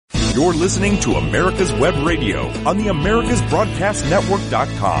You're listening to America's Web Radio on the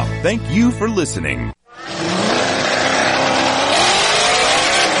AmericasBroadcastNetwork.com. Thank you for listening.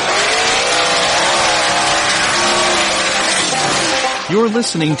 You're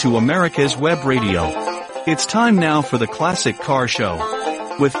listening to America's Web Radio. It's time now for the Classic Car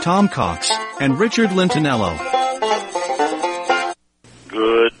Show with Tom Cox and Richard Lentinello.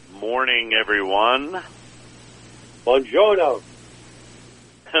 Good morning, everyone. Buongiorno.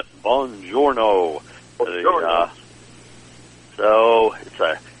 Buongiorno. So it's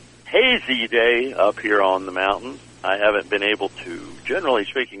a hazy day up here on the mountain. I haven't been able to, generally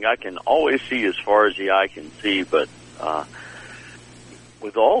speaking, I can always see as far as the eye can see, but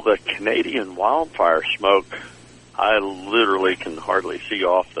with all the Canadian wildfire smoke, I literally can hardly see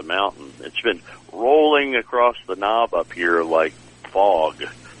off the mountain. It's been rolling across the knob up here like fog,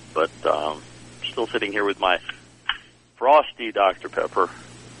 but still sitting here with my frosty Dr. Pepper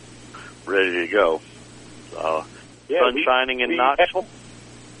ready to go. Sun shining in Knoxville.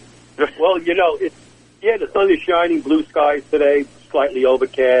 Well, the sun is shining, blue skies today, slightly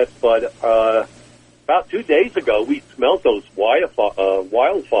overcast, but about 2 days ago, we smelled those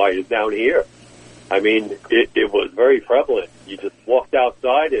wildfires down here. I mean, it was very prevalent. You just walked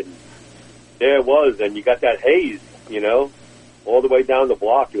outside, and there it was, and you got that haze, all the way down the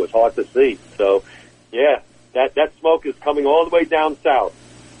block. It was hard to see. So, yeah, that smoke is coming all the way down south.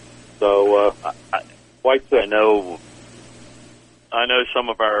 So, quite sick. I know some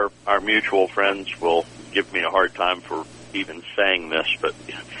of our mutual friends will give me a hard time for even saying this, but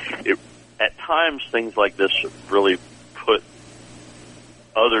at times things like this really put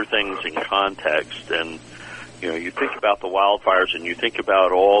other things in context. And, you think about the wildfires and you think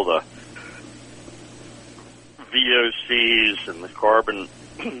about all the VOCs and the carbon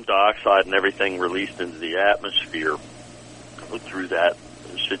dioxide and everything released into the atmosphere through that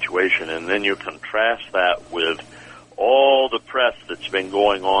situation. And then you contrast that with all the press that's been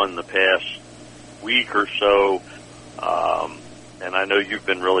going on the past week or so. And I know you've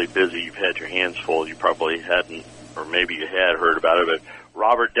been really busy. You've had your hands full. You probably hadn't, or maybe you had heard about it, but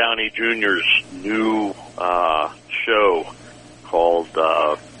Robert Downey Jr.'s new show called,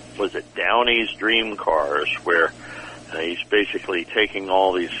 was it Downey's Dream Cars, where he's basically taking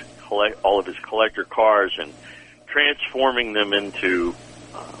all of his collector cars and transforming them into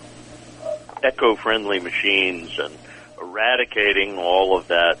eco-friendly machines and eradicating all of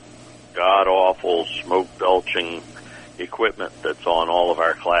that god-awful smoke-belching equipment that's on all of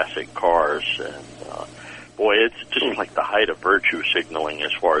our classic cars. And boy, it's just like the height of virtue signaling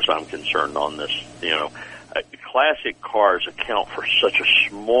as far as I'm concerned on this. Classic cars account for such a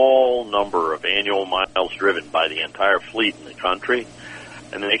small number of annual miles driven by the entire fleet in the country,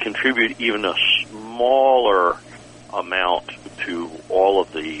 and they contribute even a smaller amount to all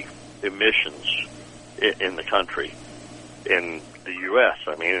of the emissions in the country, in the U.S.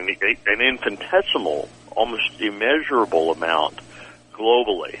 I mean, an infinitesimal, almost immeasurable amount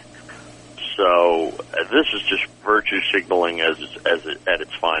globally. So this is just virtue signaling at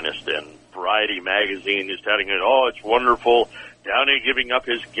its finest. And Variety magazine is touting it. Oh, it's wonderful. Downey giving up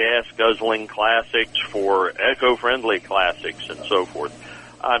his gas-guzzling classics for eco-friendly classics and so forth.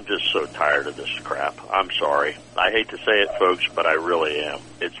 I'm just so tired of this crap. I'm sorry. I hate to say it, folks, but I really am.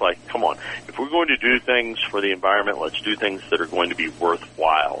 It's like, come on. If we're going to do things for the environment, let's do things that are going to be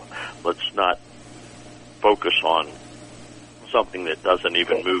worthwhile. Let's not focus on something that doesn't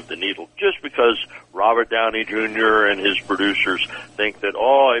even move the needle just because Robert Downey Jr. and his producers think that,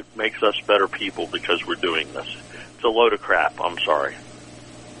 it makes us better people because we're doing this. It's a load of crap. I'm sorry.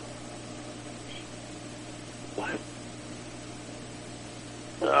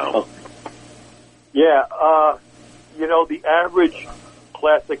 Yeah, the average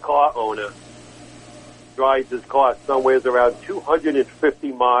classic car owner drives his car somewhere around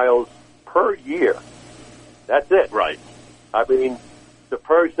 250 miles per year. That's it. Right. I mean, the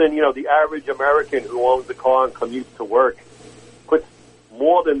person, the average American who owns a car and commutes to work puts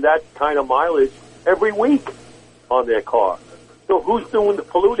more than that kind of mileage every week on their car. So who's doing the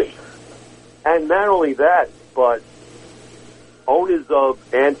polluting? And not only that, but owners of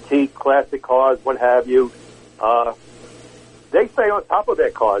antique classic cars, what have you, they stay on top of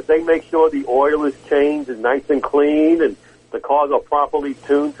their cars. They make sure the oil is changed and nice and clean, and the cars are properly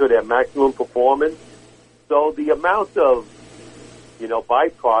tuned to their maximum performance. So the amount of,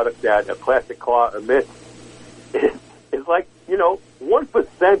 byproduct that a classic car emits is like,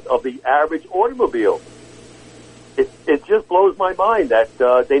 1% of the average automobile. It just blows my mind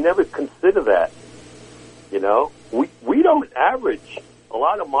that they never consider that. We don't average a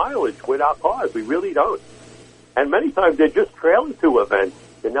lot of mileage with our cars. We really don't. And many times they're just trailing to events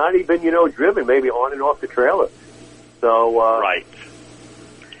They're not even, driven, maybe on and off the trailer. So, right.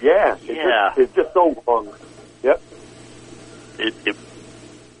 Yeah. It's just so wrong. Yep. It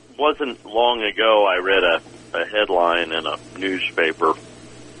wasn't long ago I read a headline in a newspaper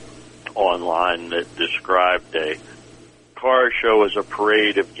online that described a car show as a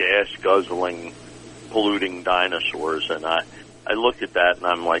parade of gas-guzzling, polluting dinosaurs, and I looked at that and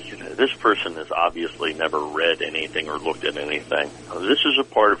I'm like, this person has obviously never read anything or looked at anything. This is a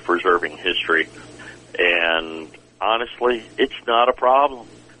part of preserving history, and honestly, it's not a problem.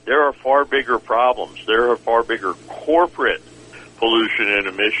 There are far bigger problems. There are far bigger corporate pollution and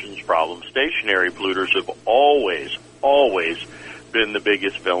emissions problems. Stationary polluters have always been the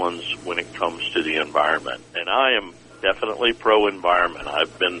biggest villains when it comes to the environment, and I am definitely pro-environment.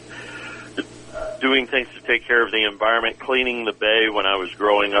 I've been doing things to take care of the environment, cleaning the bay when I was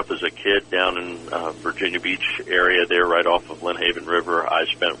growing up as a kid down in Virginia Beach area there right off of Lynn Haven River. I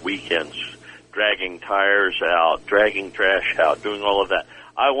spent weekends dragging tires out, dragging trash out, doing all of that.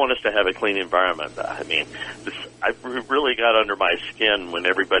 I want us to have a clean environment. I mean, I really got under my skin when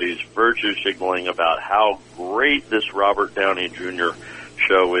everybody's virtue signaling about how great this Robert Downey Jr.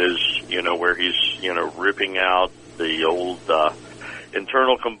 show is, where he's, ripping out the old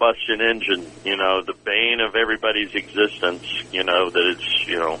internal combustion engine, the bane of everybody's existence, that it's,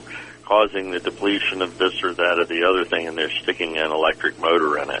 causing the depletion of this or that or the other thing, and they're sticking an electric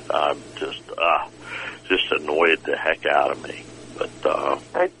motor in it. I'm just annoyed the heck out of me.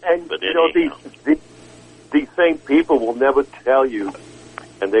 These same people will never tell you,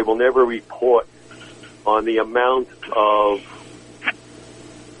 and they will never report on the amount of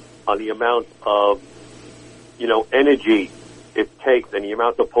energy it takes and the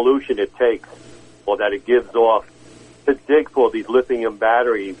amount of pollution it takes, or that it gives off, to dig for these lithium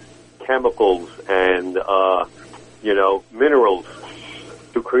batteries, chemicals, and minerals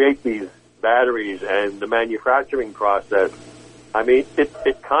to create these batteries, and the manufacturing process. I mean,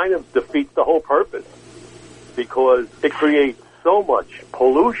 it kind of defeats the whole purpose, because it creates so much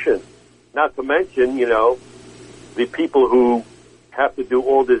pollution. Not to mention, the people who have to do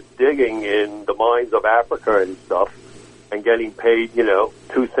all this digging in the mines of Africa and stuff, and getting paid, 2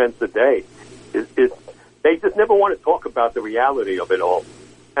 cents a day. They just never want to talk about the reality of it all.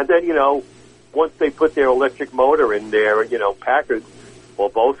 And then, once they put their electric motor in their, Packard or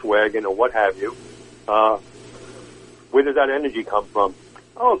Volkswagen or what have you, where does that energy come from?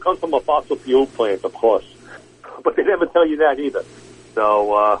 Oh, it comes from a fossil fuel plant, of course. But they never tell you that either.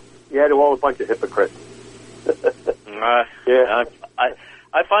 So, they're all a bunch of hypocrites. Yeah.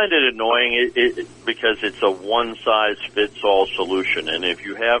 I find it annoying because it's a one-size-fits-all solution. And if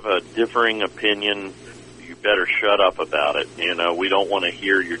you have a differing opinion, you better shut up about it. We don't want to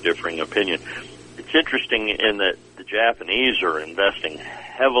hear your differing opinion. It's interesting in that the Japanese are investing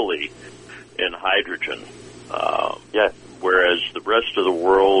heavily in hydrogen. Whereas the rest of the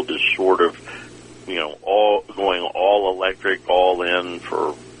world is sort of, all going all electric, all in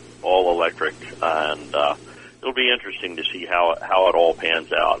for all electric, and it'll be interesting to see how it all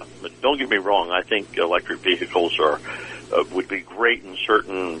pans out. But don't get me wrong, I think electric vehicles would be great in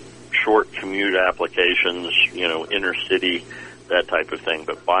certain short commute applications, inner city, that type of thing.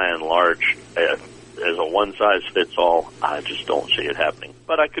 But by and large, as a one-size-fits-all, I just don't see it happening.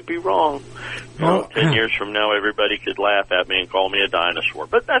 But I could be wrong. 10 years from now, everybody could laugh at me and call me a dinosaur.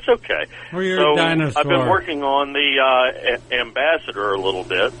 But that's okay. Well, you're a dinosaur. I've been working on the ambassador a little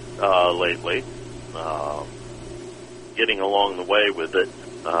bit lately, getting along the way with it.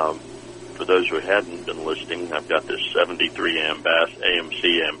 For those who hadn't been listening, I've got this 73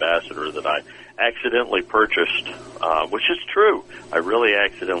 AMC ambassador that I accidentally purchased, which is true. I really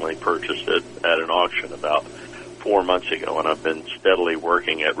accidentally purchased it at an auction about 4 months ago, and I've been steadily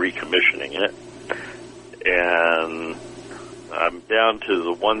working at recommissioning it. And I'm down to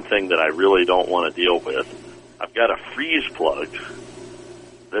the one thing that I really don't want to deal with. I've got a freeze plug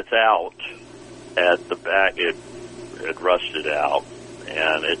that's out at the back. It rusted out,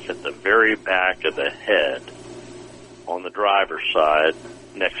 and it's at the very back of the head on the driver's side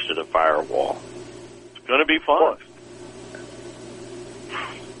next to the firewall. It's going to be fun.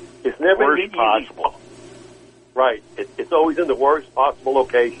 It's never worst possible. Right. It's always in the worst possible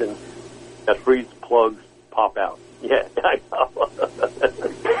location that freeze plugs pop out. Yeah, I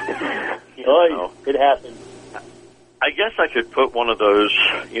know. It happens. I guess I could put one of those,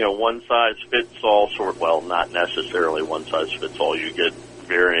 one-size-fits-all well, not necessarily one-size-fits-all. You get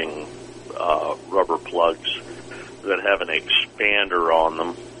varying rubber plugs that have an expander on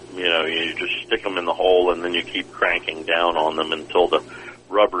them. You just stick them in the hole, and then you keep cranking down on them until the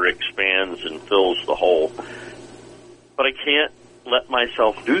rubber expands and fills the hole. But I can't let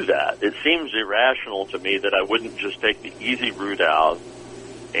myself do that. It seems irrational to me that I wouldn't just take the easy route out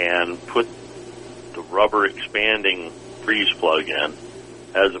and put the rubber expanding freeze plug in,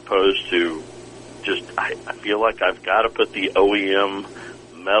 as opposed to just, I feel like I've got to put the OEM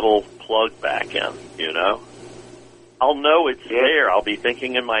metal plug back in, you know? I'll know it's there. I'll be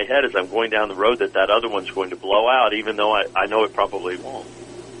thinking in my head as I'm going down the road that other one's going to blow out, even though I know it probably won't.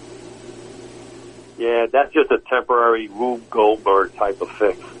 Yeah, that's just a temporary Rube Goldberg type of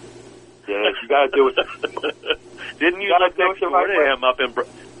fix. Yeah, you got to do it. Didn't you live next door to him up in?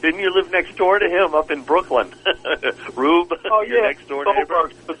 Didn't you live next door to him up in Brooklyn? Rube, your next door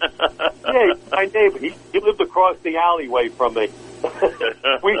neighbor. Yeah, my neighbor. He lived across the alleyway from me.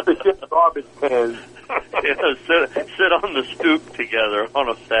 We used to ship garbage cans. Sit on the stoop together on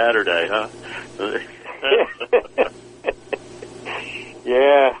a Saturday, huh?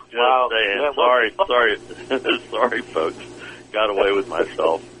 Yeah. Just wow. saying. Yeah, Sorry, folks. Got away with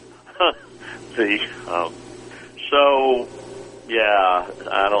myself. See, so, yeah,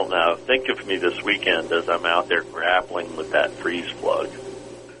 I don't know. Think of me this weekend as I'm out there grappling with that freeze plug,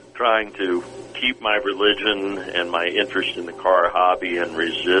 trying to keep my religion and my interest in the car hobby and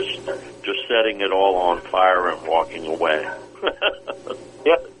resist just setting it all on fire and walking away.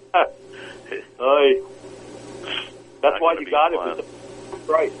 Yeah. That's why you got it.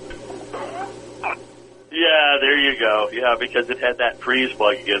 Right. Yeah, there you go. Yeah, because it had that freeze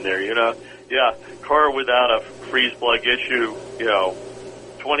plug in there, you know. Yeah, car without a freeze plug issue, you know,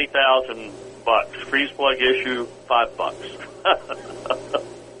 $20,000. Freeze plug issue, $5.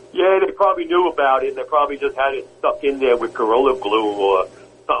 Yeah, they probably knew about it. They probably just had it stuck in there with Gorilla Glue or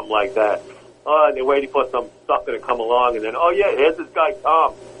something like that. And they're waiting for some sucker to come along, and then, oh yeah, here's this guy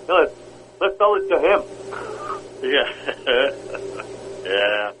Tom. Let's sell it to him. Yeah.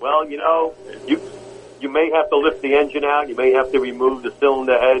 Yeah. Well, you know, you may have to lift the engine out. You may have to remove the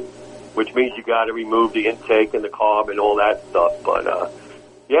cylinder head, which means you got to remove the intake and the carb and all that stuff. But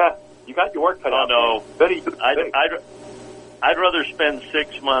yeah, you got your work cut out. Oh no, I'd rather spend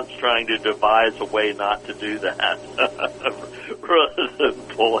 6 months trying to devise a way not to do that rather than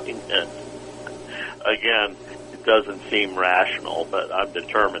pulling it. Again, it doesn't seem rational, but I'm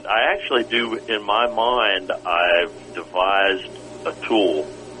determined. I actually do, in my mind, I've devised a tool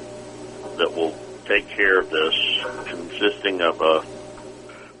that will take care of this, consisting of a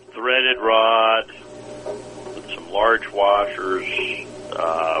threaded rod with some large washers,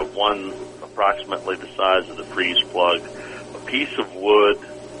 one approximately the size of the freeze plug, a piece of wood,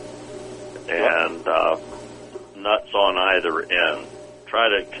 and nuts on either end. Try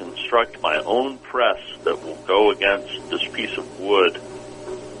to construct my own press that will go against this piece of wood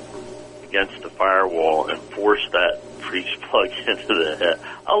against the firewall and force that freeze plug into the head.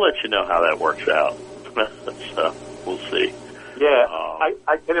 I'll let you know how that works out. So, we'll see. Yeah,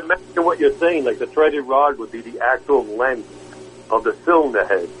 I can imagine what you're saying. Like the threaded rod would be the actual length of the cylinder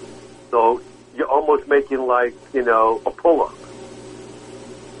head. So you're almost making like, you know, a pull-up.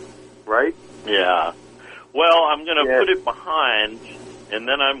 Right? Yeah. Well, I'm going to put it behind, and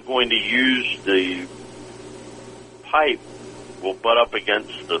then I'm going to use the pipe will butt up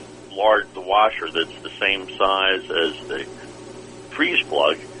against the washer that's the same size as the freeze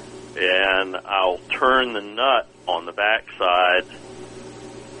plug, and I'll turn the nut on the back side,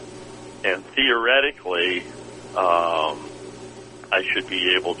 and theoretically, I should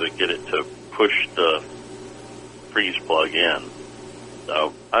be able to get it to push the freeze plug in.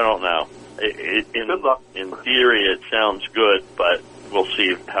 So, I don't know. In theory, it sounds good, but we'll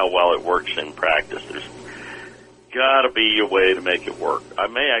see how well it works in practice. There's got to be a way to make it work. I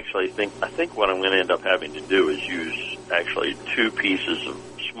think what I'm going to end up having to do is use actually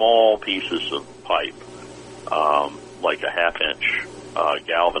small pieces of pipe, like a half-inch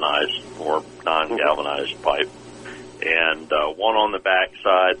galvanized or non-galvanized pipe, and one on the back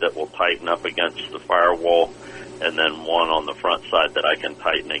side that will tighten up against the firewall, and then one on the front side that I can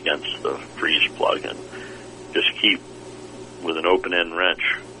tighten against the freeze plug, and just keep with an open-end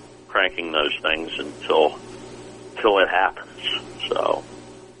wrench cranking those things until it happens. So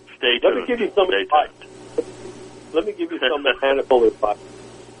stay tuned. Let me give you some advice. Let me give you some mechanical advice.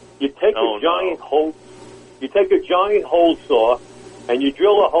 You take you take a giant hole saw, and you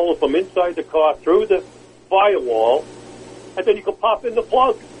drill a hole from inside the car through the firewall, and then you can pop in the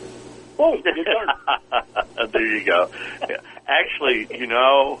plug. Boom, you're done. There you go. Yeah. Actually, you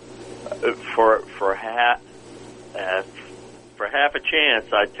know, for half a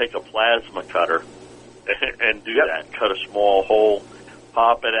chance, I'd take a plasma cutter and do that. Cut a small hole,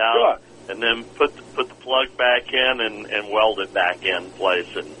 pop it out, and then put the plug back in and weld it back in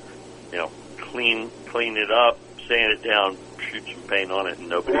place, and you know, clean it up, sand it down shoot some paint on it and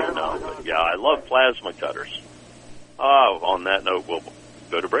nobody will know. But yeah, I love plasma cutters. On that note, we'll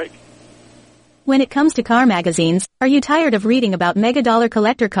go to break. When it comes to car magazines, are you tired of reading about mega-dollar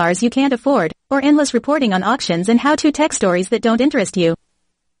collector cars you can't afford, or endless reporting on auctions and how-to tech stories that don't interest you?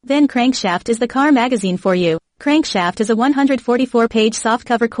 Then Crankshaft is the car magazine for you. Crankshaft is a 144-page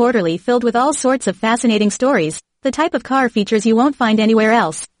softcover quarterly filled with all sorts of fascinating stories, the type of car features you won't find anywhere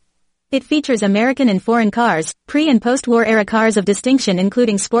else. It features American and foreign cars, pre- and post-war era cars of distinction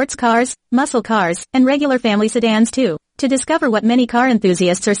including sports cars, muscle cars, and regular family sedans too. To discover what many car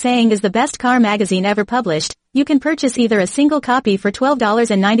enthusiasts are saying is the best car magazine ever published, you can purchase either a single copy for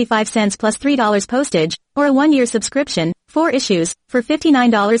 $12.95 plus $3 postage, or a one-year subscription, 4 issues, for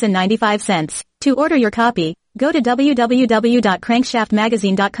 $59.95. To order your copy, go to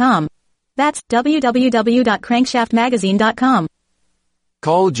www.crankshaftmagazine.com. That's www.crankshaftmagazine.com.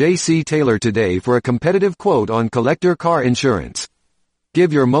 Call J.C. Taylor today for a competitive quote on collector car insurance.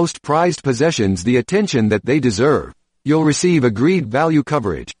 Give your most prized possessions the attention that they deserve. You'll receive agreed value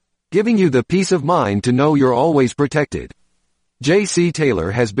coverage, giving you the peace of mind to know you're always protected. J.C.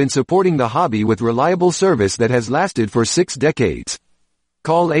 Taylor has been supporting the hobby with reliable service that has lasted for 6 decades.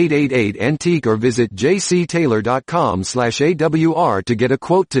 Call 888-ANTIQUE or visit jctaylor.com/AWR to get a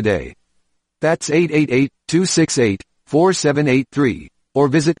quote today. That's 888-268-4783. Or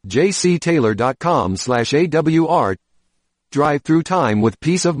visit jctaylor.com/AWR. Drive through time with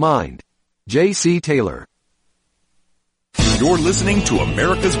peace of mind. J.C. Taylor. You're listening to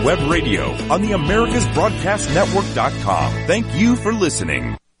America's Web Radio on the AmericasBroadcastNetwork.com. Thank you for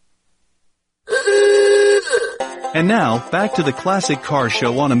listening. And now, back to the Classic Car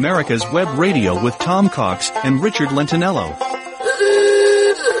Show on America's Web Radio with Tom Cox and Richard Lentinello.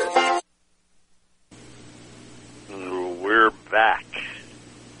 We're back.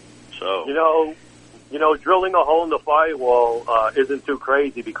 So You know, drilling a hole in the firewall isn't too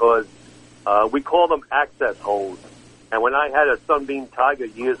crazy because we call them access holes. And when I had a Sunbeam Tiger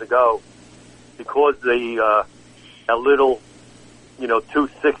years ago, because a little,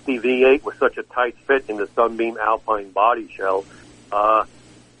 260 V8 was such a tight fit in the Sunbeam Alpine body shell,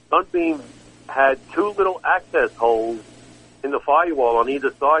 Sunbeam had 2 little access holes in the firewall on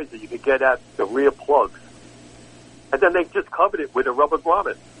either side so you could get at the rear plugs. And then they just covered it with a rubber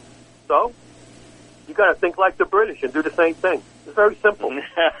grommet. So, you got to think like the British and do the same thing. It's very simple.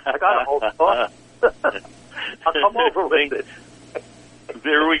 I got a whole thought. I'll come over with it.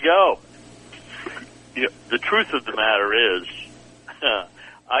 There we go. The truth of the matter is,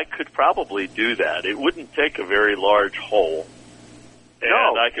 I could probably do that. It wouldn't take a very large hole.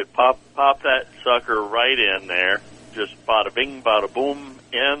 And I could pop that sucker right in there, just bada bing, bada boom,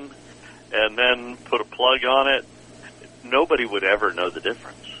 in, and then put a plug on it. Nobody would ever know the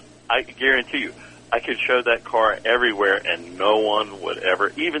difference. I guarantee you, I could show that car everywhere and no one would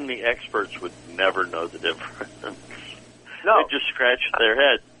ever, even the experts would never know the difference. No. They'd just scratch their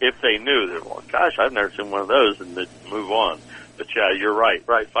head if they knew. They're like, gosh, I've never seen one of those, and they'd move on. But yeah, you're right.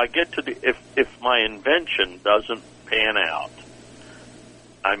 Right. If I get to if my invention doesn't pan out,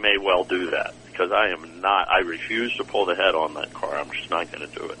 I may well do that because I refuse to pull the head on that car. I'm just not going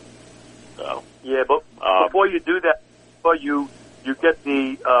to do it. So. Yeah, but before you do that, you get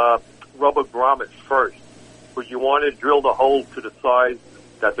the rubber grommets first, because you want to drill the hole to the size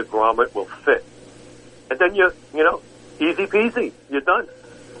that the grommet will fit. And then easy peasy, you're done.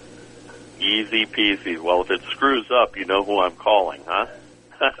 Easy peasy. Well, if it screws up, you know who I'm calling, huh?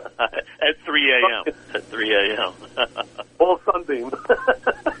 At 3 a.m. At 3 a.m. All Sunbeam.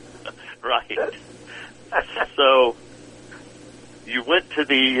 Right. So, you went to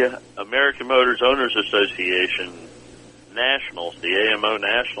the American Motors Owners Association Nationals, the AMO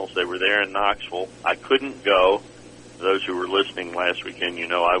Nationals. They were there in Knoxville. I couldn't go. Those who were listening last weekend,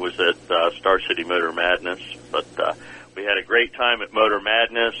 I was at Star City Motor Madness, but we had a great time at Motor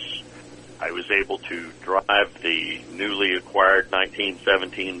Madness. I was able to drive the newly acquired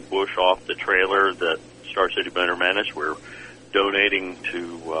 1917 Bush off the trailer that Star City Motor Madness were donating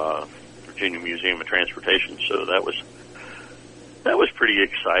to Virginia Museum of Transportation, so that was pretty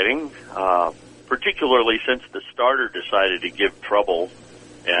exciting. Particularly since the starter decided to give trouble,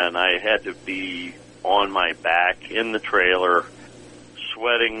 and I had to be on my back in the trailer,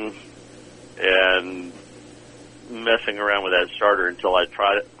 sweating and messing around with that starter until I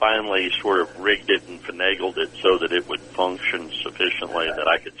finally sort of rigged it and finagled it so that it would function sufficiently that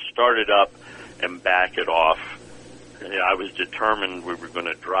I could start it up and back it off. And I was determined we were going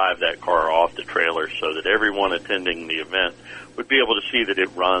to drive that car off the trailer so that everyone attending the event would be able to see that it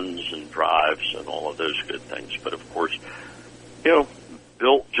runs and drives and all of those good things. But of course,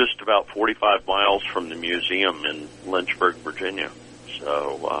 built just about 45 miles from the museum in Lynchburg, Virginia.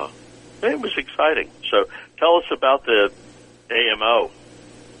 So it was exciting. So tell us about the AMO.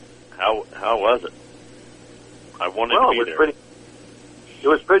 How was it? I wanted to be there. It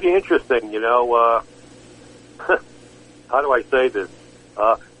was pretty interesting, how do I say this?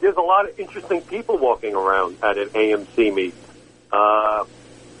 There's a lot of interesting people walking around at an AMC meet.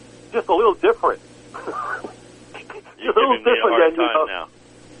 Just a little different. You're giving me a hard time now.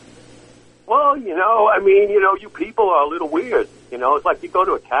 Well, you people are a little weird. It's like you go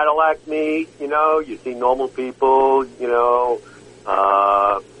to a Cadillac meet, you see normal people, you go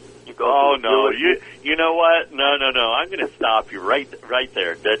you know what? No. I'm going to stop you right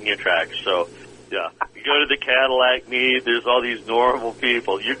there, dead in your tracks. So, yeah, you go to the Cadillac meet, there's all these normal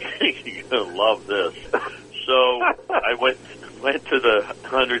people. You're going to love this. So I went to the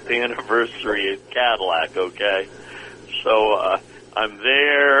 100th anniversary at Cadillac, okay? So I'm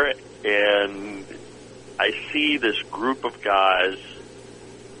there, and I see this group of guys.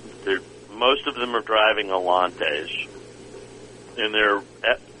 Most of them are driving Elantes, and they're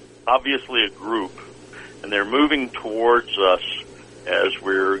obviously a group, and they're moving towards us as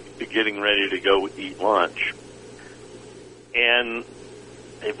we're getting ready to go eat lunch. And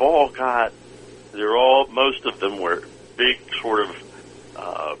most of them were big sort of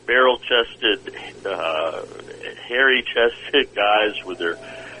barrel-chested, hairy-chested guys with their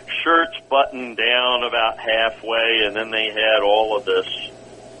shirts buttoned down about halfway, and then they had all of this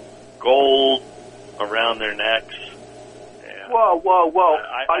gold around their necks. Whoa.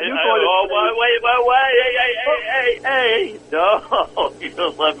 Hey. No, you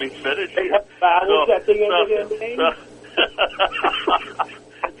don't let me finish. They have battles at the end of their name?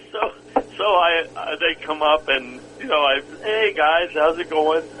 So they come up and, hey guys, how's it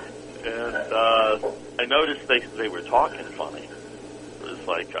going? And I noticed they were talking funny. It was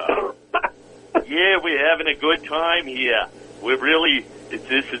like, yeah, we're having a good time here.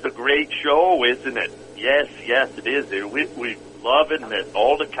 This is a great show, isn't it? Yes, it is. We're loving it,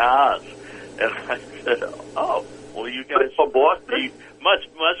 all the cars. And I said, oh, well, you guys from Boston? Must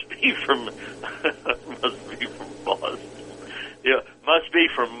be from Boston. Yeah, must be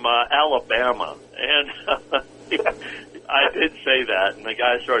from Alabama. And I did say that, and the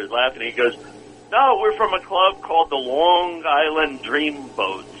guy started laughing. He goes, no, we're from a club called the Long Island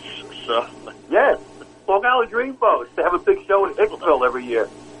Dreamboats. So yes, Long Island Dreamboats. They have a big show in Hicksville every year.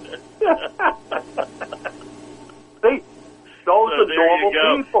 Those are normal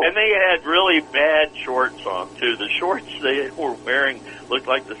people. And they had really bad shorts on, too. The shorts they were wearing looked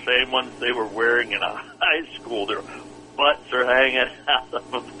like the same ones they were wearing in a high school. Their butts are hanging out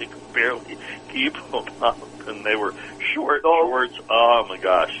of them. They could barely keep them up. And they were shorts. Oh, my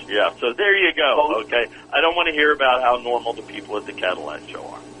gosh. Yeah, so there you go, okay? I don't want to hear about how normal the people at the Cadillac show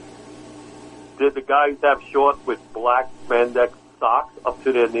are. Did the guys have shorts with black spandex socks up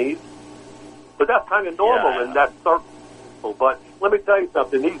to their knees? But that's kind of normal in that circle. But let me tell you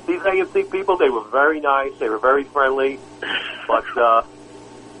something. These AMC people, they were very nice. They were very friendly. But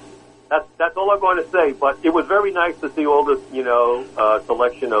that's all I'm going to say. But it was very nice to see all this,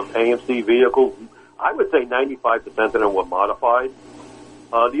 selection of AMC vehicles. I would say 95% of them were modified.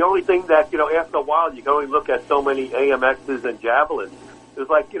 The only thing that, after a while, you can only look at so many AMXs and Javelins. It's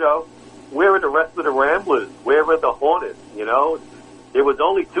like, where are the rest of the Ramblers? Where are the Hornets? There was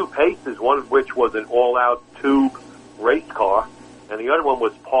only two Paces, one of which was an all-out tube race car, and the other one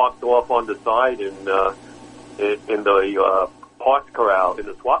was parked off on the side in the parts corral in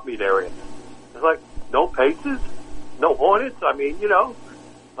the swap meet area. It's like, no Paces? No Hornets? I mean,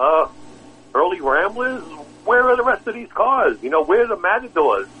 early Ramblers? Where are the rest of these cars? Where are the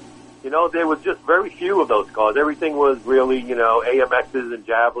Matadors? There was just very few of those cars. Everything was really, AMXs and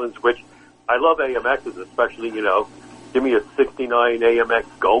Javelins, which I love AMXs, especially, give me a 69 AMX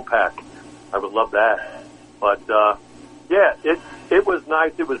Go Pack. I would love that. But, it was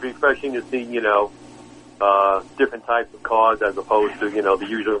nice. It was refreshing to see, different types of cars as opposed to, the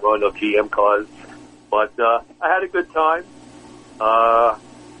usual run of GM cars. But I had a good time.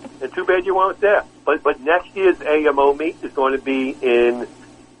 And too bad you weren't there. But next year's AMO meet is going to be in,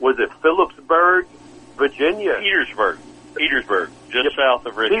 Phillipsburg, Virginia? Petersburg, just south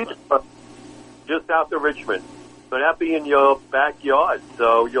of Richmond. Just south of Richmond. So that'll be in your backyard,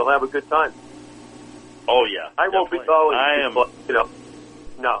 so you'll have a good time. Oh, yeah. I won't be going.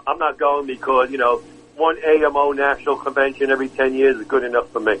 No, I'm not going because, one AMO national convention every 10 years is good enough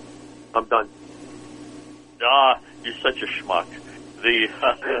for me. I'm done. You're such a schmuck.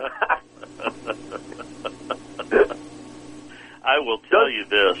 I will tell you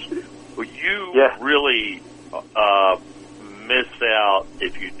this. You really miss out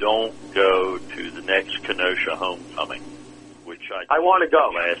if you don't go to the next Kenosha homecoming, which I want to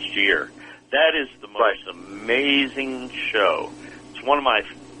go last year. That is the most amazing show. It's one of my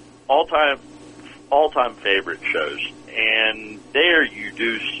all-time favorite shows, and there you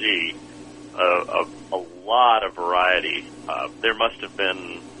do see a lot of variety. There must have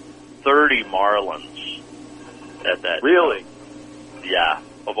been 30 Marlins at that Really? time. Yeah,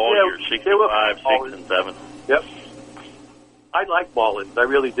 of all years, 65, 6, and 7. Yep. I like Marlins. I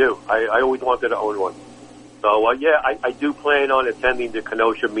really do. I always wanted to own one. So, I do plan on attending the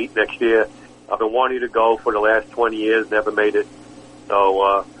Kenosha meet next year. I've been wanting to go for the last 20 years, never made it.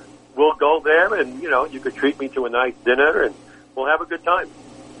 So, we'll go there, and, you could treat me to a nice dinner, and we'll have a good time.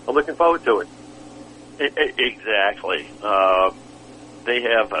 I'm looking forward to it. Exactly. They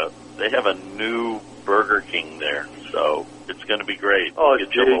have a new Burger King there, so it's going to be great. Oh,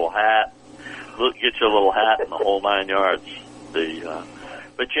 get you a little hat. Get you a little hat and the whole 9 yards.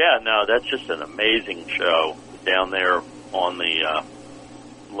 But yeah, no, that's just an amazing show down there on the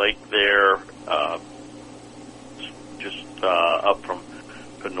lake there, just up from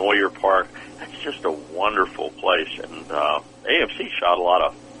Penoyer Park. It's just a wonderful place, and AMC shot a lot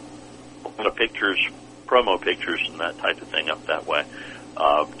of pictures, promo pictures, and that type of thing up that way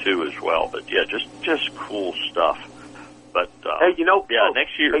too as well. But yeah, just cool stuff. But hey, folks,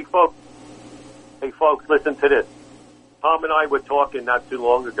 next year. Hey folks, listen to this. Tom and I were talking not too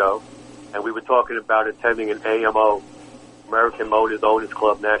long ago, and we were talking about attending an AMO, American Motors Owners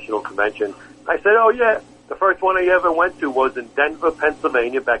Club National Convention. I said, oh yeah, the first one I ever went to was in Denver,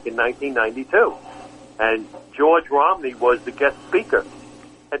 Pennsylvania back in 1992. And George Romney was the guest speaker.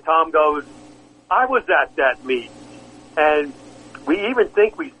 And Tom goes, I was at that meet. And we even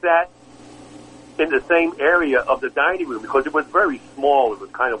think we sat in the same area of the dining room because it was very small. It was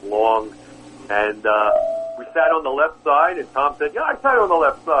kind of long. And we sat on the left side, and Tom said, yeah, I sat on the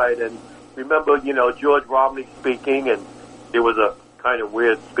left side. And remember, George Romney speaking, and it was a kind of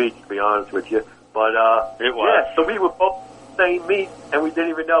weird speech, to be honest with you. But, it was. Yeah, so we were both in the same meet, and we didn't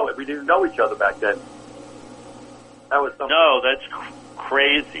even know it. We didn't know each other back then. That was something. No, that's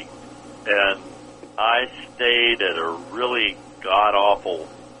crazy. And I stayed at a really god-awful,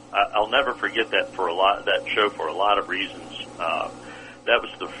 I'll never forget that show for a lot of reasons. That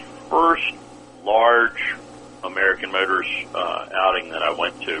was the first large American Motors outing that I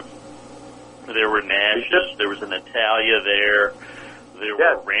went to. There were Nashes, there was an Italia there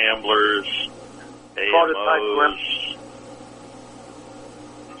were Ramblers, AMOs.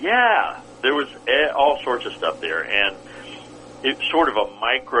 Yeah, there was all sorts of stuff there, and it's sort of a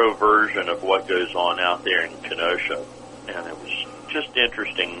micro version of what goes on out there in Kenosha, and it was just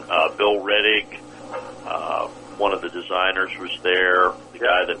interesting. Bill Reddick, one of the designers, was there. The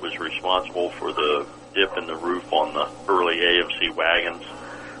guy that was responsible for the dip in the roof on the early AMC wagons,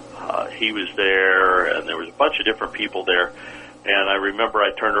 he was there, and there was a bunch of different people there. And I remember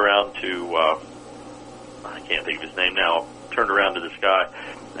I turned around to, I can't think of his name now, turned around to this guy,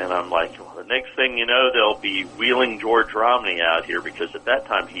 and I'm like, well, the next thing you know, they'll be wheeling George Romney out here, because at that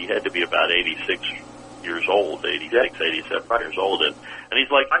time he had to be about 86 years old, 87 years old. And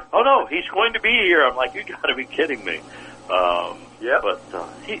he's like, oh no, he's going to be here. I'm like, you got to be kidding me. But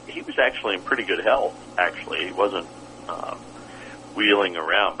he was actually in pretty good health, actually. He wasn't wheeling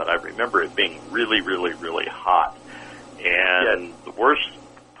around, but I remember it being really, really, really hot. And the worst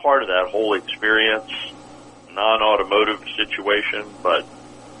part of that whole experience, non-automotive situation, but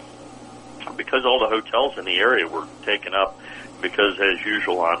because all the hotels in the area were taken up, because as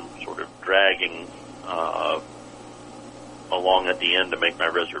usual I'm sort of dragging along at the end to make my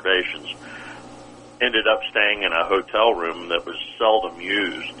reservations, ended up staying in a hotel room that was seldom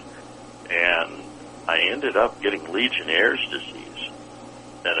used, and I ended up getting Legionnaire's disease,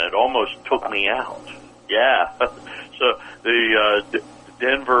 and it almost took me out. Yeah. So the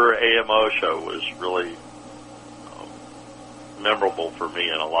Denver AMO show was really memorable for me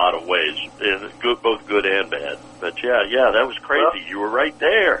in a lot of ways, both good and bad. But yeah, that was crazy. Well, you were right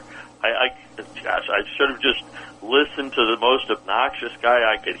there. I should have just listened to the most obnoxious guy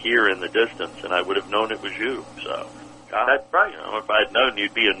I could hear in the distance, and I would have known it was you. So, God, that's right. If I'd known,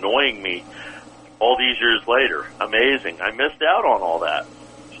 you'd be annoying me all these years later. Amazing. I missed out on all that.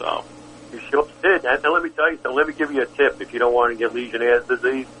 So. You sure did. And let me tell you something. Let me give you a tip. If you don't want to get Legionnaire's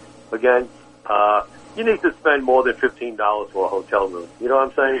disease again, you need to spend more than $15 for a hotel room. You know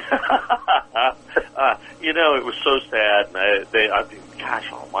what I'm saying? It was so sad. And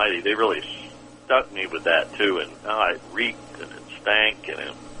gosh almighty, they really stuck me with that too. And it reeked and it stank, and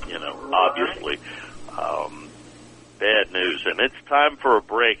it, obviously, bad news. And it's time for a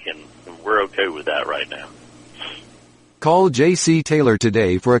break, and we're okay with that right now. Call J.C. Taylor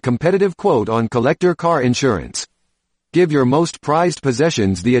today for a competitive quote on collector car insurance. Give your most prized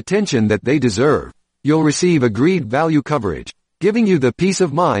possessions the attention that they deserve. You'll receive agreed value coverage, giving you the peace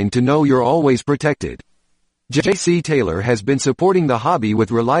of mind to know you're always protected. J.C. Taylor has been supporting the hobby with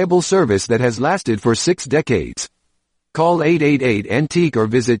reliable service that has lasted for 6 decades. Call 888-ANTIQUE or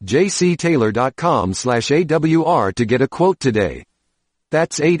visit jctaylor.com/AWR to get a quote today.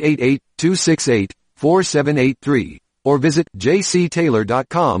 That's 888-268-4783. Or visit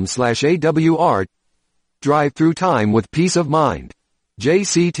jctaylor.com/AWR. Drive through time with peace of mind.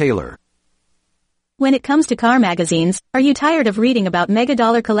 J.C. Taylor. When it comes to car magazines, are you tired of reading about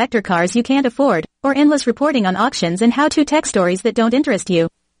mega-dollar collector cars you can't afford, or endless reporting on auctions and how-to tech stories that don't interest you?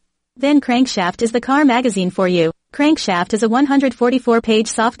 Then Crankshaft is the car magazine for you. Crankshaft is a 144-page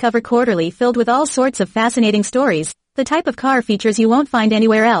softcover quarterly filled with all sorts of fascinating stories, the type of car features you won't find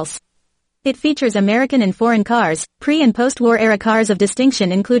anywhere else. It features American and foreign cars, pre- and post-war era cars of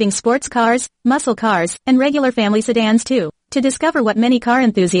distinction including sports cars, muscle cars, and regular family sedans too. To discover what many car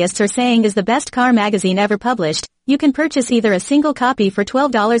enthusiasts are saying is the best car magazine ever published, you can purchase either a single copy for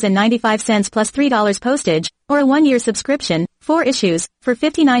 $12.95 plus $3 postage, or a 1-year subscription, 4 issues, for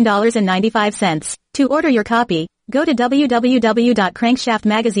 $59.95. To order your copy, go to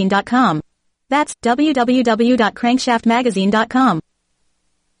www.crankshaftmagazine.com. That's www.crankshaftmagazine.com.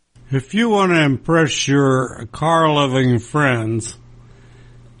 If you want to impress your car-loving friends,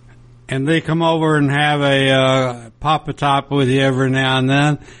 and they come over and have a pop-a-top with you every now and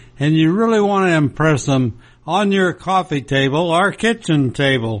then, and you really want to impress them on your coffee table or kitchen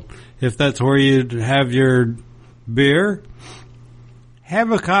table, if that's where you have your beer,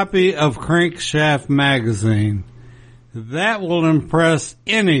 have a copy of Crankshaft Magazine. That will impress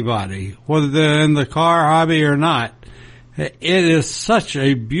anybody, whether they're in the car hobby or not. It is such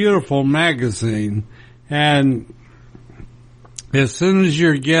a beautiful magazine, and as soon as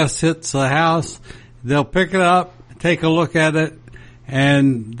your guest hits the house, they'll pick it up, take a look at it,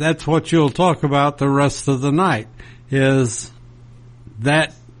 and that's what you'll talk about the rest of the night, is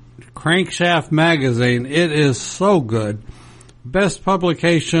that Crankshaft Magazine. It is so good. Best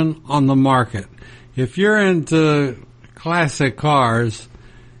publication on the market. If you're into classic cars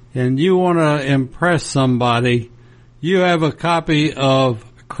and you want to impress somebody, you have a copy of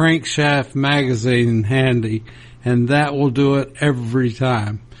Crankshaft Magazine handy, and that will do it every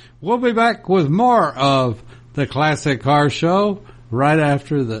time. We'll be back with more of the Classic Car Show right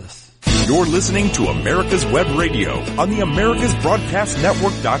after this. You're listening to America's Web Radio on the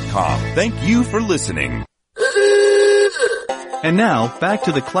AmericasBroadcastNetwork.com. Thank you for listening. And now, back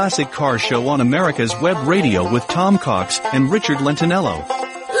to the Classic Car Show on America's Web Radio with Tom Cox and Richard Lentinello.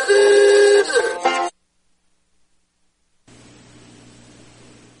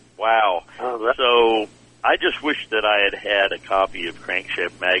 Wow. So I just wish that I had had a copy of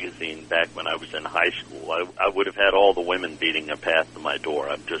Crankshaft Magazine back when I was in high school. I would have had all the women beating a path to my door.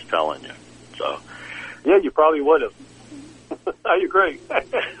 I'm just telling you. So. Yeah, you probably would have. I agree.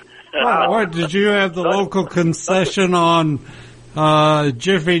 What, did you have the local concession on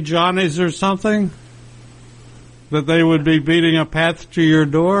Jiffy Johnny's or something? That they would be beating a path to your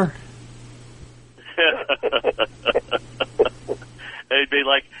door? They'd be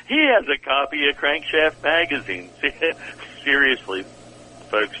like, he has a copy of Crankshaft Magazine. Seriously,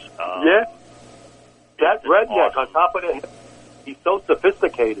 folks. Yeah. That redneck awesome. On top of it, he's so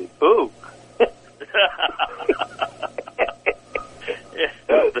sophisticated. Ooh.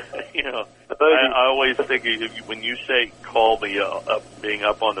 You know, I always think when you say call me being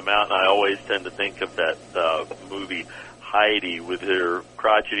up on the mountain, I always tend to think of that movie Heidi with her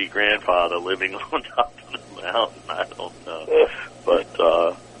crotchety grandfather living on top of the mountain. I don't know. But,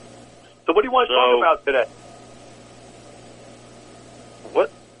 so what do you want to talk about today?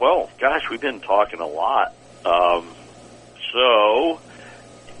 Well, gosh, we've been talking a lot.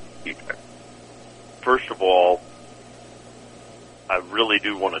 First of all, I really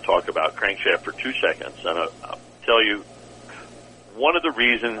do want to talk about Crankshaft for 2 seconds. And I'll tell you, one of the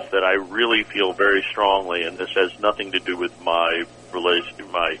reasons that I really feel very strongly, and this has nothing to do with my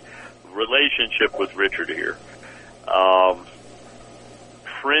relationship with Richard here,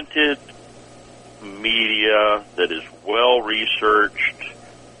 printed media that is well researched,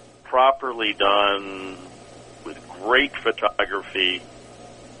 properly done, with great photography,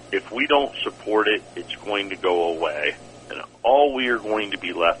 if we don't support it, it's going to go away. And all we are going to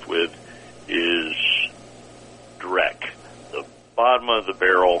be left with is dreck, the bottom of the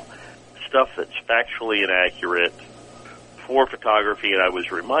barrel, stuff that's factually inaccurate, poor photography. And I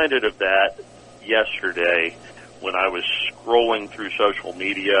was reminded of that yesterday when I was scrolling through social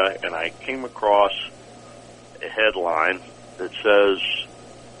media, and I came across a headline that says,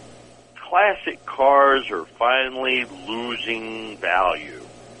 classic cars are finally losing value.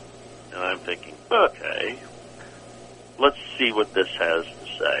 And I'm thinking, okay, let's see what this has to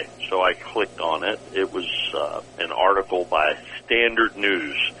say. So I clicked on it. It was an article by Standard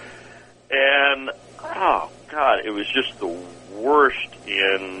News. And, oh, God, it was just the worst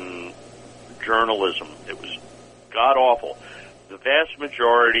in journalism. It was god-awful. The vast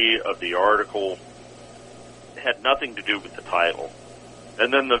majority of the article had nothing to do with the title.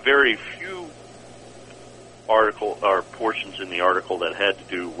 And then the very few portions in the article that had to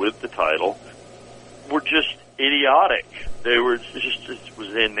do with the title were just idiotic. They were just, it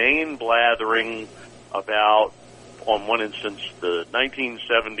was inane blathering about, on one instance, the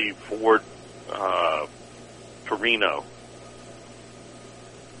 1970 Ford Torino.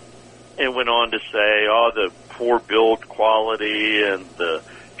 It went on to say, the poor build quality and the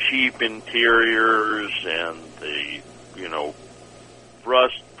cheap interiors and the,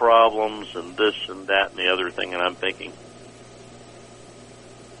 rust problems and this and that and the other thing. And I'm thinking,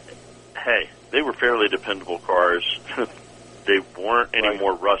 hey, they were fairly dependable cars. They weren't any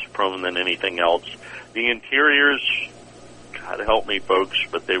more rust prone than anything else. The interiors, God help me, folks,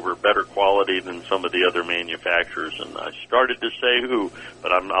 but they were better quality than some of the other manufacturers. And I started to say who,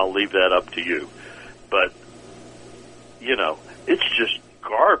 but I'll leave that up to you. But, it's just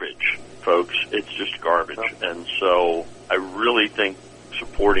garbage, folks. It's just garbage. And so I really think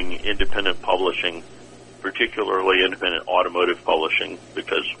supporting independent publishing, particularly independent automotive publishing,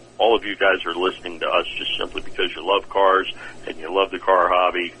 because all of you guys are listening to us just simply because you love cars and you love the car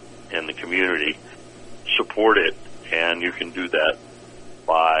hobby and the community. Support it, and you can do that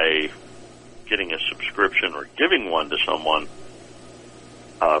by getting a subscription or giving one to someone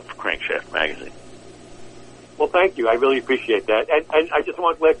for Crankshaft Magazine. Well, thank you. I really appreciate that. And I just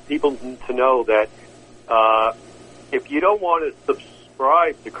want to let people to know that if you don't want to subscribe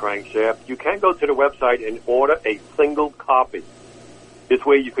to Crankshaft, you can go to the website and order a single copy. This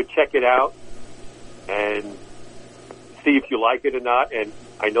way you could check it out and see if you like it or not, and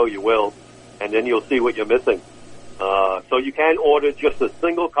I know you will, and then you'll see what you're missing. So you can order just a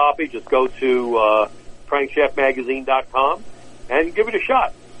single copy. Just go to crankshaftmagazine.com and give it a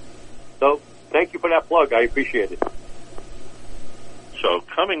shot. So thank you for that plug. I appreciate it. So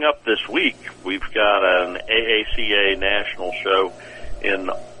coming up this week, we've got an AACA national show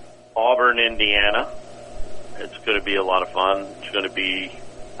in Auburn, Indiana. It's going to be a lot of fun. It's going to be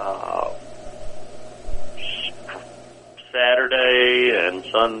Saturday and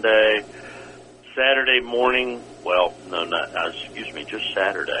Sunday. Saturday morning, just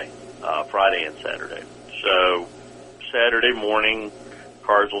Saturday, Friday and Saturday. So Saturday morning,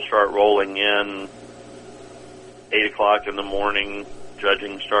 cars will start rolling in 8 o'clock in the morning.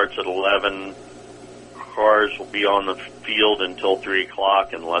 Judging starts at 11. Cars will be on the field until 3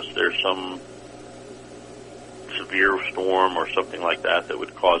 o'clock unless there's some severe storm or something like that that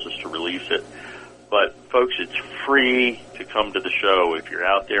would cause us to release it. But, folks, it's free to come to the show. If you're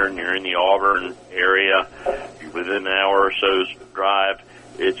out there and you're in the Auburn area, you're within an hour or so's drive,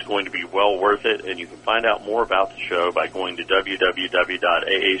 it's going to be well worth it. And you can find out more about the show by going to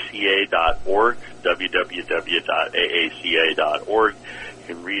www.aaca.org, www.aaca.org. You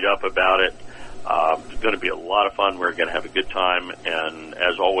can read up about it. It's going to be a lot of fun. We're going to have a good time. And,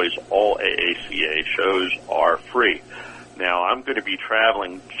 as always, all AACA shows are free. Now, I'm going to be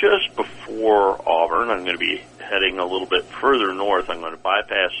traveling just before Auburn. I'm going to be heading a little bit further north. I'm going to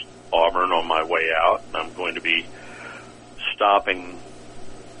bypass Auburn on my way out. I'm going to be stopping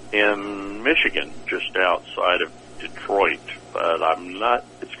in Michigan, just outside of Detroit. But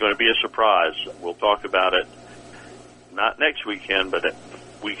it's going to be a surprise. We'll talk about it not next weekend, but the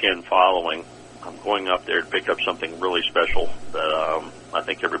weekend following. I'm going up there to pick up something really special that I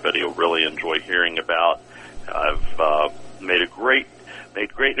think everybody will really enjoy hearing about. I've made great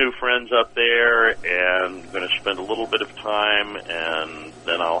new friends up there, and going to spend a little bit of time, and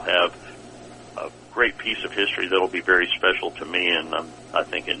then I'll have a great piece of history that'll be very special to me, and I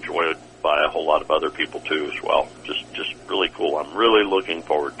think enjoyed by a whole lot of other people too as well. Just really cool. I'm really looking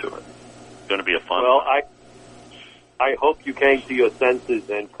forward to it. It's going to be a fun. Well, I hope you came to your senses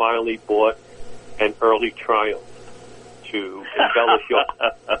and finally bought an early Triumph to embellish your.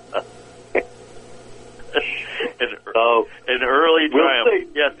 An early Triumph.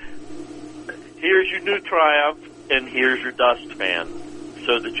 Yes. Here's your new Triumph, and here's your dust fan,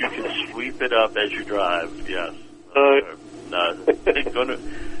 so that you can sweep it up as you drive. Yes. It's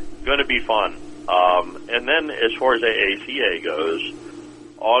going to be fun. And then, as far as AACA goes,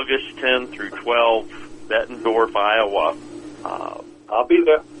 August 10 through 12, Bettendorf, Iowa. I'll be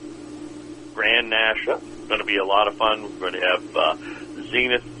there. Grand National. going to be a lot of fun. We're going to have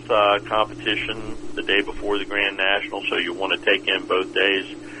Zenith competition the day before the Grand National, so you want to take in both days.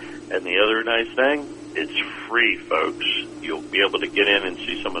 And the other nice thing, it's free, folks. You'll be able to get in and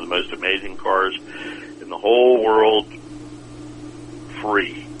see some of the most amazing cars in the whole world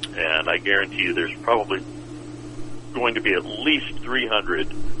free. And I guarantee you there's probably going to be at least 300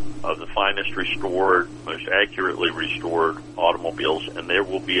 of the finest restored, most accurately restored automobiles, and there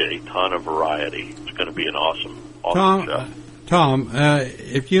will be a ton of variety. It's going to be an awesome show. Tom,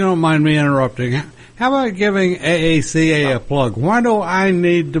 if you don't mind me interrupting, how about giving AACA a plug? Why do I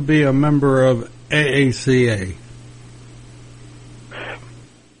need to be a member of AACA?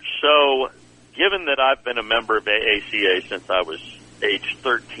 So, given that I've been a member of AACA since I was age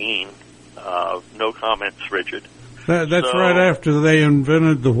 13, no comments, Richard. That's right after they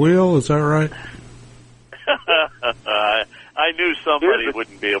invented the wheel, is that right? I knew somebody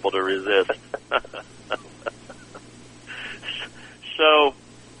wouldn't be able to resist. So,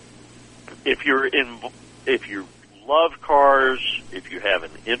 if you love cars, if you have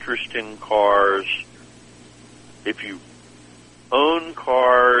an interest in cars, if you own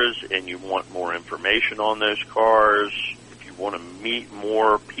cars and you want more information on those cars, if you want to meet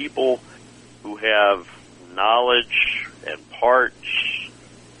more people who have knowledge and parts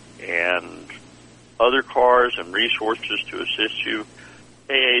and other cars and resources to assist you,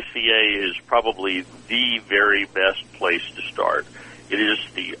 AACA is probably the very best place to start. It is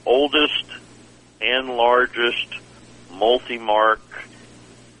the oldest and largest multi-mark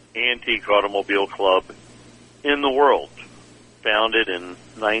antique automobile club in the world, founded in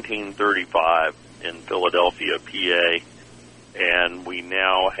 1935 in Philadelphia, PA, and we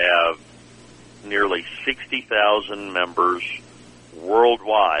now have nearly 60,000 members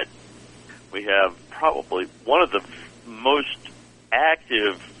worldwide. We have probably one of the most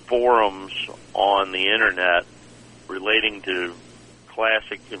active forums on the internet relating to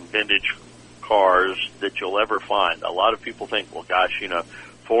classic and vintage cars that you'll ever find. A lot of people think, well, gosh,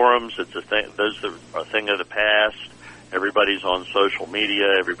 forums, it's a thing, those are a thing of the past. Everybody's on social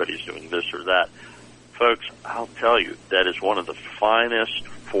media. Everybody's doing this or that. Folks, I'll tell you, that is one of the finest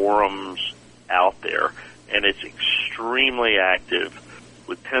forums out there, and it's extremely active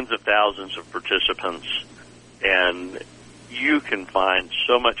with tens of thousands of participants, and you can find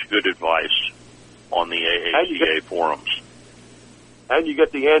so much good advice on the AACA forums. And you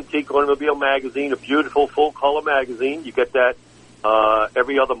get the Antique Automobile Magazine, a beautiful full-color magazine. You get that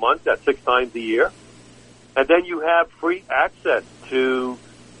every other month. That's 6 times a year. And then you have free access to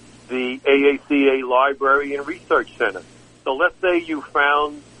the AACA Library and Research Center. So let's say you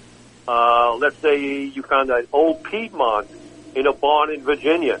found an old Piedmont in a barn in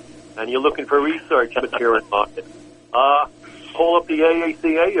Virginia, and you're looking for research material on it. Call up the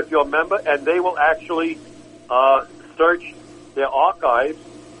AACA if you're a member, and they will actually search their archives,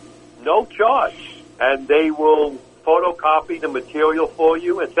 no charge, and they will photocopy the material for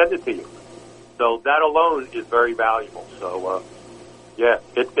you and send it to you. So that alone is very valuable. So,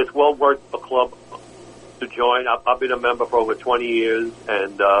 it's well worth a club to join. I've been a member for over 20 years,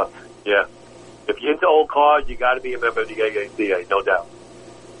 and, if you're into old cars, you got to be a member of the AACA, no doubt.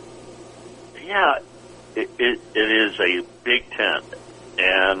 Yeah, it is a big tent,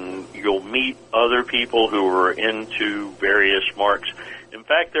 and you'll meet other people who are into various marks. In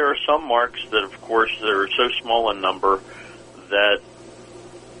fact, there are some marks that, of course, they're so small in number that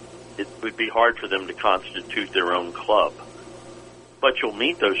it would be hard for them to constitute their own club. But you'll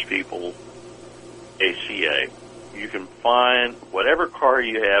meet those people, ACA. You can find whatever car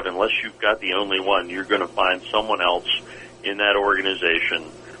you have, unless you've got the only one, you're going to find someone else in that organization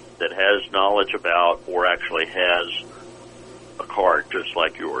that has knowledge about or actually has a car just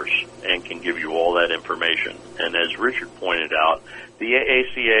like yours and can give you all that information. And as Richard pointed out, the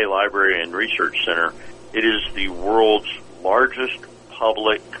AACA Library and Research Center, it is the world's largest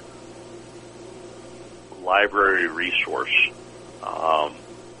public library resource,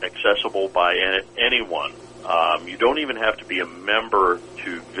 accessible by anyone. You don't even have to be a member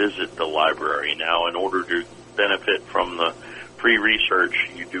to visit the library now. In order to benefit from the free research,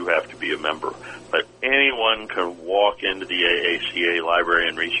 you do have to be a member. But anyone can walk into the AACA Library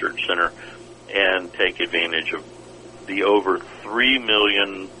and Research Center and take advantage of the over 3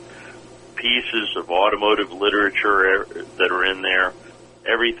 million pieces of automotive literature that are in there.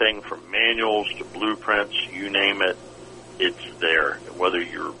 Everything from manuals to blueprints, you name it, it's there. Whether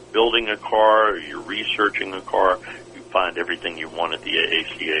you're building a car or you're researching a car, you find everything you want at the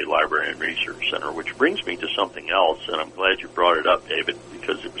AACA Library and Research Center, which brings me to something else, and I'm glad you brought it up, David,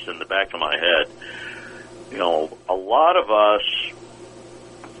 because it was in the back of my head. A lot of us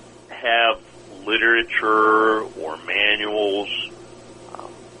have literature or manuals.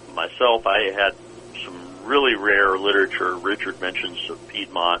 Myself, I had some really rare literature. Richard mentions the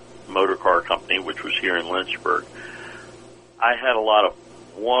Piedmont Motor Car Company, which was here in Lynchburg. I had a lot of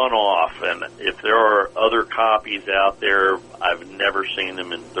one-off, and if there are other copies out there, I've never seen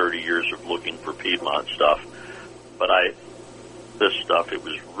them in 30 years of looking for Piedmont stuff. But this stuff, it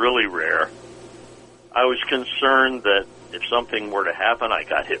was really rare. I was concerned that if something were to happen, I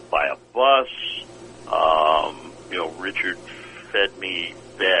got hit by a bus. Richard fed me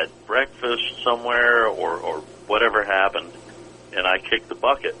bad breakfast somewhere, or whatever happened, and I kicked the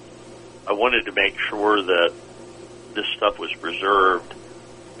bucket. I wanted to make sure that this stuff was preserved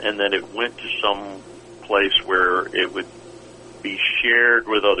and that it went to some place where it would be shared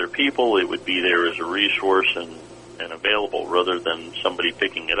with other people. It would be there as a resource and available, rather than somebody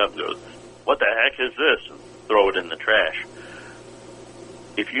picking it up and goes, "What the heck is this?" and throw it in the trash.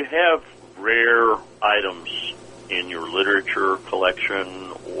 If you have rare items in your literature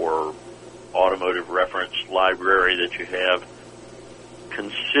collection or automotive reference library that you have,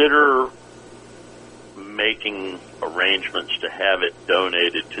 consider making arrangements to have it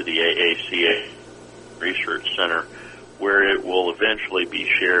donated to the AACA Research Center, where it will eventually be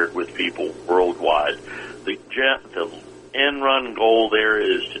shared with people worldwide. The end run goal there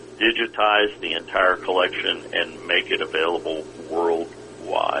is to digitize the entire collection and make it available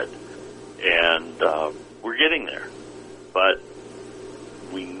worldwide. And we're getting there. But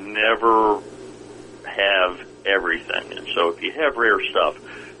we never have everything. And so if you have rare stuff,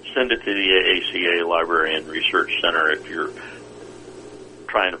 send it to the AACA Library and Research Center if you're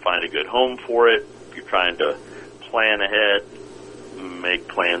trying to find a good home for it. If you're trying to plan ahead, make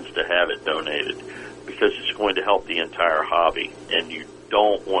plans to have it donated, because it's going to help the entire hobby, and you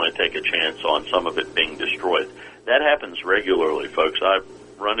don't want to take a chance on some of it being destroyed. That happens regularly, folks. I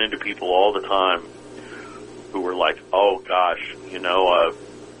run into people all the time who are like, "Oh gosh,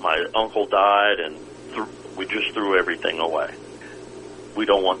 my uncle died and we just threw everything away." We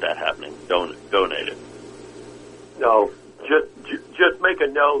don't want that happening. Donate it. No, just make a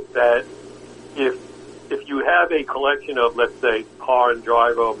note that if you have a collection of, let's say, Car and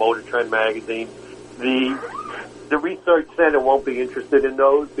Driver or Motor Trend magazine, the Research Center won't be interested in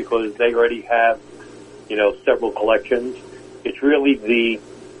those because they already have, several collections. It's really the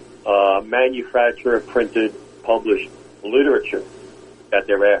manufacturer printed, published literature that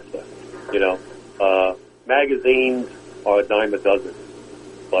they're after. Magazines are a dime a dozen,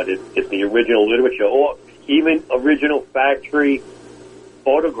 but it's the original literature, or even original factory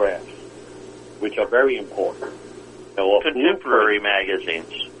photographs, which are very important. Contemporary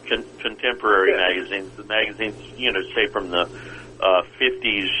magazines. Contemporary magazines. The magazines, say from the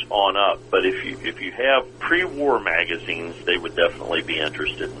 50s on up. But if you have pre-war magazines, they would definitely be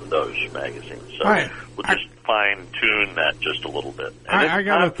interested in those magazines. So we'll just fine-tune that just a little bit. I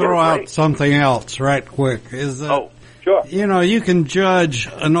got to throw out something else right quick. Sure. You can judge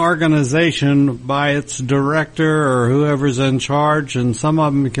an organization by its director or whoever's in charge, and some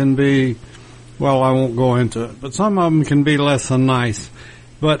of them can be, well, I won't go into it, but some of them can be less than nice.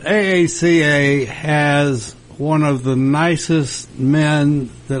 But AACA has one of the nicest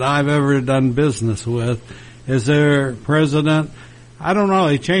men that I've ever done business with. Is their president? I don't know.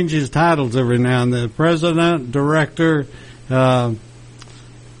 He changes titles every now and then. President, director,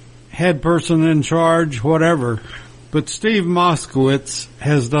 head person in charge, whatever. But Steve Moskowitz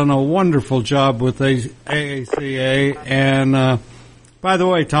has done a wonderful job with AACA. And by the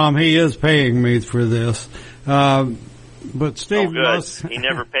way, Tom, he is paying me for this. But Steve, he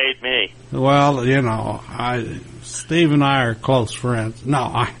never paid me. Well, Steve and I are close friends.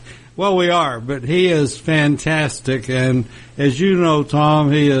 Well, we are, but he is fantastic, and as you know, Tom,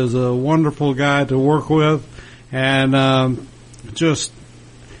 he is a wonderful guy to work with, and I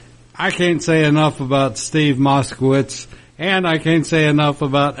can't say enough about Steve Moskowitz, and I can't say enough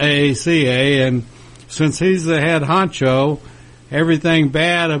about AACA, and since he's the head honcho, everything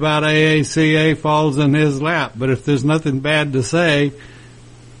bad about AACA falls in his lap. But if there's nothing bad to say,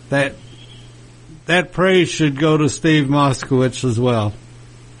 that praise should go to Steve Moskowitz as well.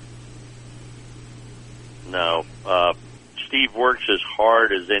 No. Steve works as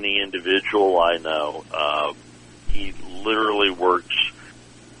hard as any individual I know. He literally works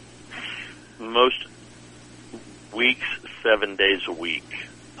most weeks 7 days a week.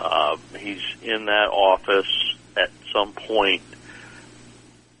 He's in that office at some point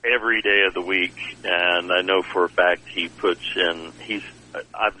every day of the week, and I know for a fact he puts in,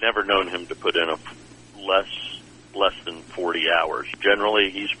 I've never known him to put in less than 40 hours. Generally,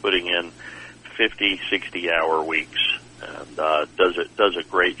 he's putting in 50, 60-hour weeks, and does a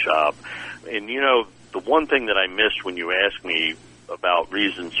great job. And, the one thing that I missed when you asked me about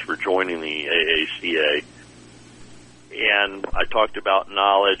reasons for joining the AACA, and I talked about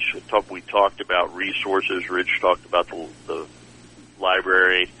knowledge, we talked about resources, Rich talked about the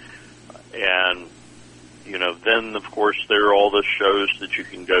library, and, then, of course, there are all the shows that you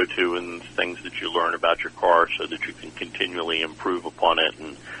can go to and things that you learn about your car so that you can continually improve upon it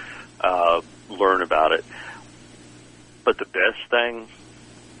and learn about it. But the best thing,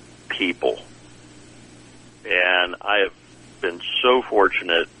 people. And I have been so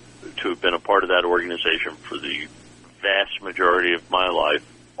fortunate to have been a part of that organization for the vast majority of my life,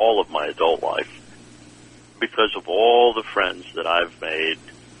 all of my adult life, because of all the friends that I've made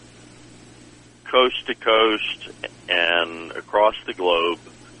coast to coast and across the globe.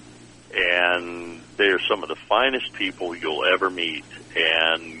 And they are some of the finest people you'll ever meet.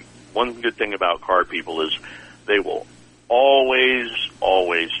 And one good thing about car people is they will always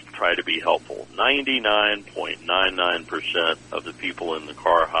try to be helpful. 99.99% of the people in the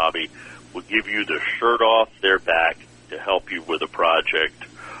car hobby will give you the shirt off their back to help you with a project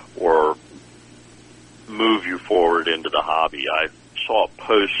or move you forward into the hobby. I saw a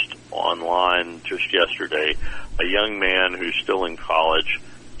post online just yesterday, a young man who's still in college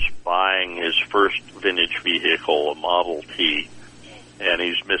is buying his first vintage vehicle, a Model T, and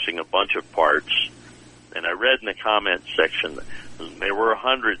he's missing a bunch of parts. And I read in the comments section, there were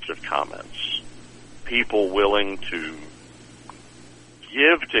hundreds of comments, people willing to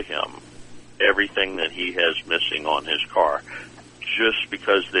give to him everything that he has missing on his car just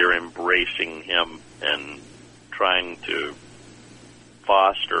because they're embracing him and trying to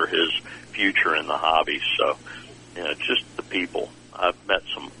foster his future in the hobby. So, just the people. I've met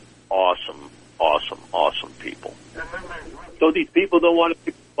some awesome people. So these people don't want to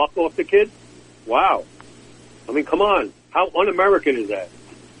pick the buck off the kid? Wow. I mean, come on. How un-American is that?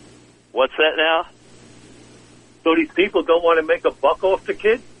 What's that now? So these people don't want to make a buck off the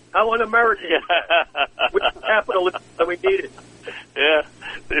kid? How un-American is that? With capitalism that we need it. Yeah.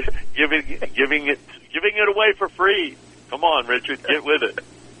 Giving it away for free. Come on, Richard, get with it.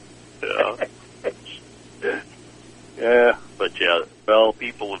 Yeah. But well,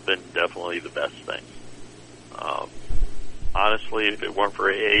 people have been definitely the best thing. Honestly, if it weren't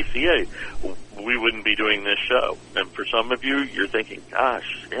for AACA, we wouldn't be doing this show. And for some of you, you're thinking,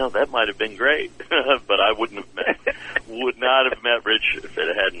 gosh, that might have been great. But I would not have met Rich if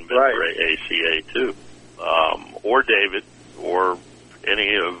it hadn't been for AACA too. Or David, or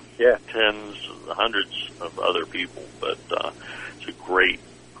any of tens, hundreds of other people. But it's a great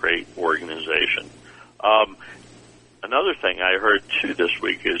organization. Another thing I heard too this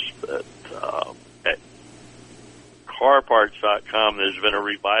week is that at CarParts.com there's been a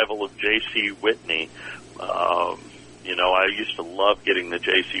revival of J.C. Whitney. I used to love getting the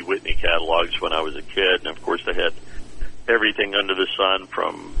J.C. Whitney catalogs when I was a kid, and of course they had everything under the sun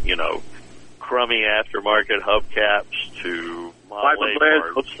from, crummy aftermarket hubcaps to Model A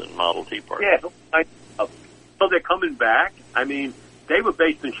parts and Model T parts. Yeah, so they're coming back. I mean, they were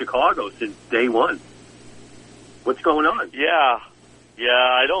based in Chicago since day one. What's going on? Yeah,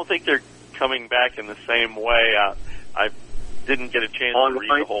 I don't think they're coming back in the same way. I didn't get a chance to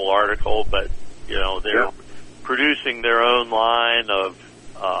read the whole article, but, they're producing their own line of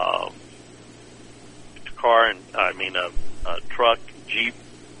truck, Jeep,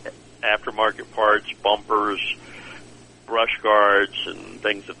 aftermarket parts, bumpers, brush guards, and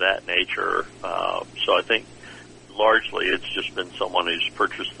things of that nature. So I think largely it's just been someone who's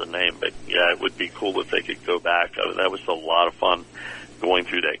purchased the name, but it would be cool if they could go back. That was a lot of fun going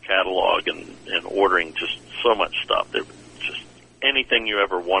through that catalog and ordering just so much stuff. There was just anything you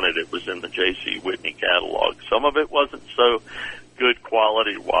ever wanted, it was in the J.C. Whitney catalog. Some of it wasn't so good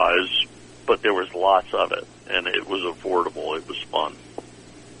quality-wise, but there was lots of it, and it was affordable. It was fun.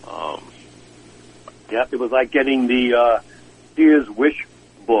 It was like getting the Sears Wish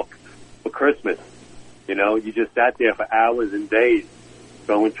book for Christmas. You just sat there for hours and days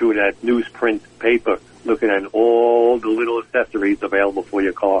going through that newsprint paper, looking at all the little accessories available for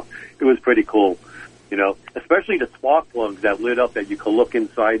your car. It was pretty cool, especially the spark plugs that lit up that you could look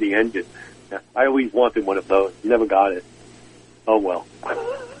inside the engine. I always wanted one of those. Never got it. Oh, well.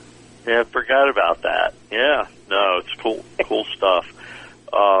 Yeah, I forgot about that. Yeah, no, it's cool stuff.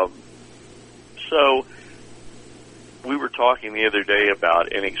 So we were talking the other day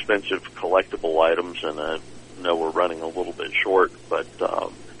about inexpensive collectible items, and I know we're running a little bit short, but,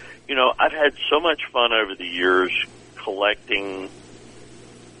 I've had so much fun over the years collecting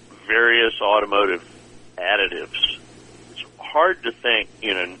various automotive additives. It's hard to think,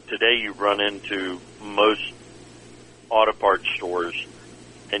 today you run into most auto parts stores,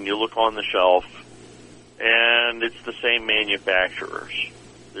 and you look on the shelf, and it's the same manufacturers.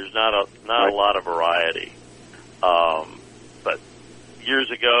 There's not a lot of variety. But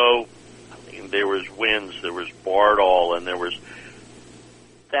years ago, I mean, there was Wins, there was Bardall, and there was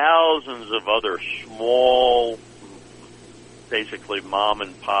thousands of other small, basically mom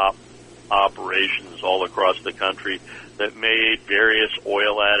and pop operations all across the country that made various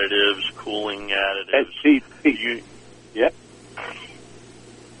oil additives, cooling additives. STP. Yep.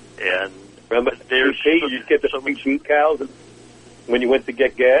 And remember, there's you'd get the decals when you went to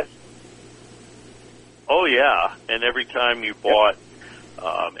get gas. Oh yeah, and every time you bought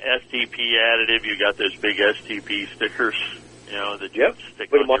STP additive, you got those big STP stickers. You know, that you stick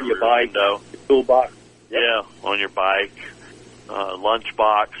Put on them on your bike, window. your toolbox. Yep. Yeah, on your bike.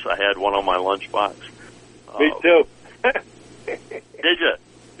 Lunchbox. I had one on my lunchbox. Me too. Did you?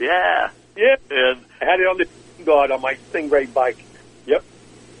 Yeah. Yeah. And I had it on the guard on my Stingray bike. Yep.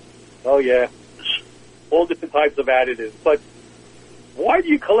 Oh yeah. All different types of additives. But why do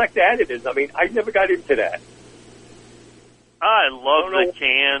you collect additives? I mean, I never got into that. I love the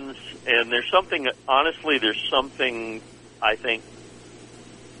cans, and there's something, honestly, I think,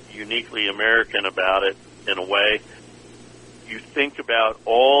 uniquely American about it in a way. You think about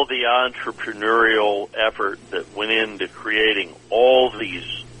all the entrepreneurial effort that went into creating all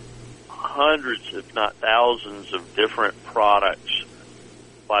these hundreds, if not thousands, of different products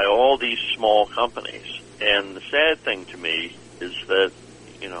by all these small companies. And the sad thing to me is that,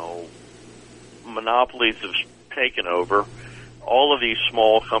 you know, monopolies have taken over. All of these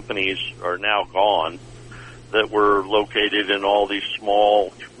small companies are now gone that were located in all these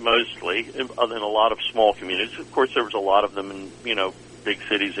small, mostly, in a lot of small communities. Of course, there was a lot of them in, you know, big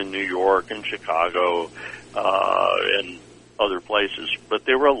cities in New York and Chicago, and other places. But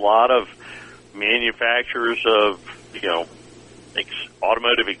there were a lot of manufacturers of, you know,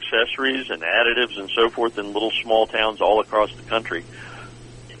 automotive accessories and additives and so forth in little small towns all across the country.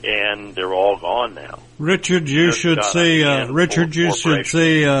 And they're all gone now. Richard, you should see,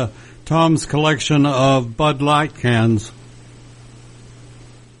 Tom's collection of Bud Light cans.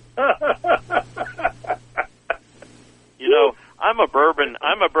 You know, I'm a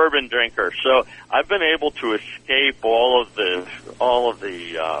bourbon drinker, so I've been able to escape all of the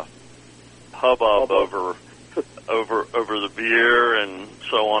hubbub over the beer and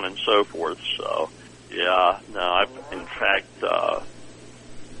so on and so forth. So, yeah, no, in fact,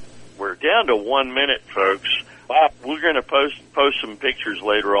 we're down to 1 minute, folks. We're going to post some pictures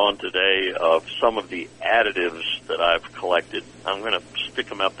later on today of some of the additives that I've collected. I'm going to stick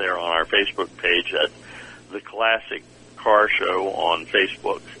them up there on our Facebook page at The Classic Car Show on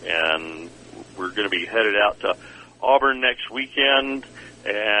Facebook. And we're going to be headed out to Auburn next weekend,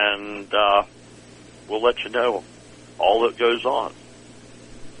 and we'll let you know all that goes on.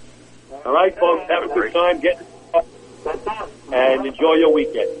 All right, folks, have a good time getting and enjoy your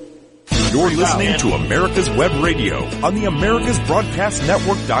weekend. You're listening to America's Web Radio on the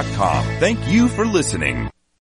AmericasBroadcastNetwork.com. Thank you for listening.